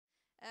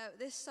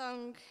This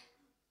song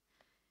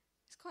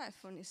is quite a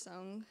funny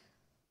song,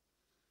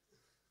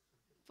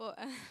 but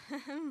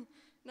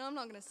no, I'm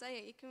not going to say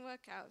it. You can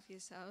work out for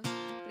yourselves.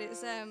 But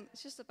it's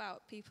just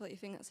about people that you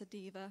think that's a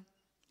diva.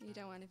 You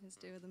don't want anything to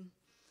do with them.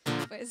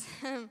 But it's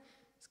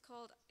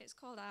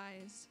called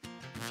Eyes.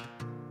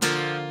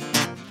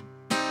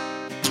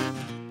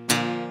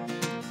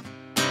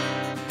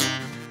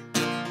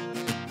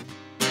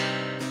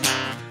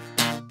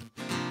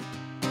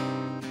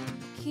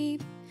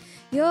 Keep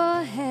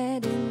your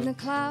head in the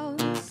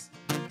clouds.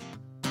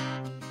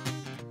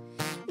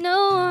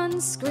 No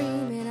one's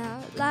screaming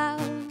out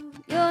loud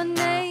your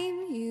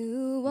name.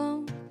 You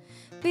won't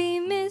be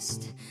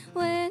missed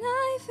when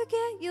I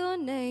forget your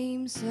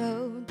name.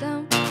 So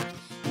don't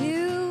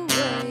you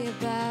worry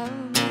about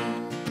me.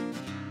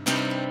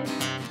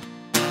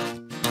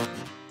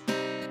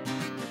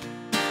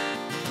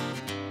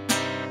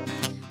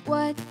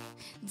 What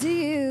do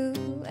you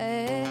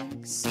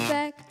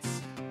expect?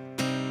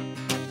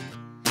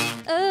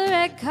 A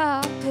red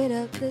carpet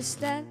up the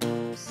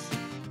steps,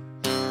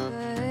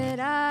 but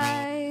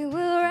I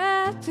will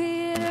wrap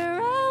it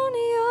around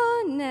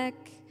your neck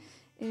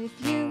if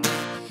you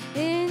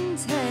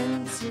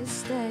intend to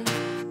stay.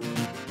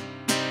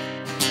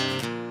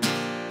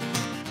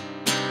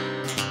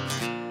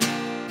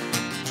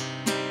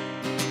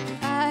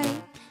 I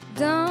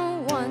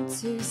don't want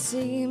to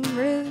seem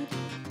rude,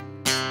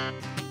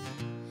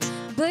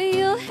 but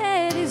your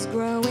head is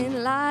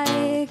growing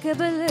like a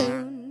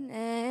balloon,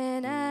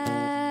 and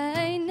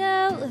I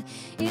know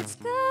it's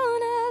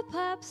gonna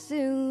pop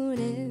soon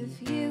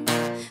if you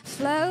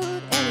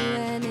float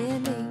anywhere near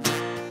me.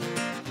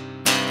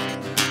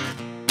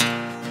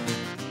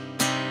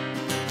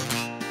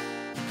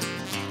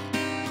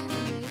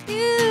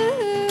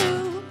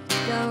 You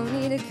don't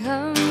need to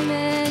come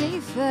any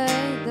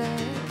further.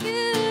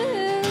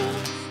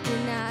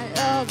 You're not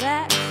all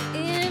that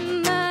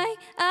in my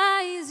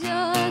eyes.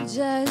 You're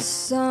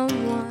just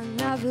someone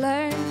I've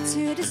learned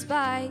to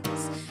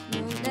despise.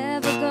 You're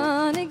never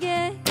gonna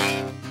get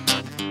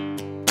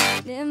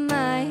in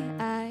my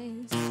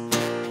eyes.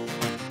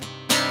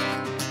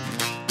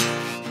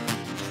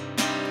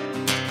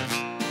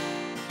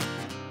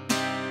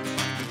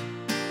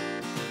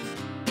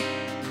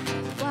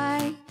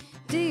 Why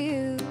do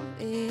you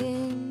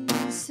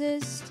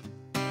insist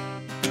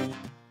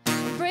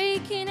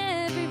breaking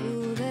every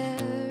rule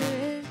there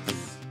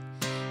is?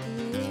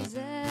 Is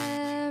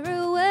there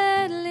a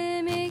word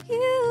limit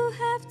you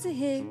have to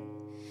hit?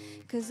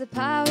 'Cause the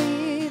power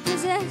you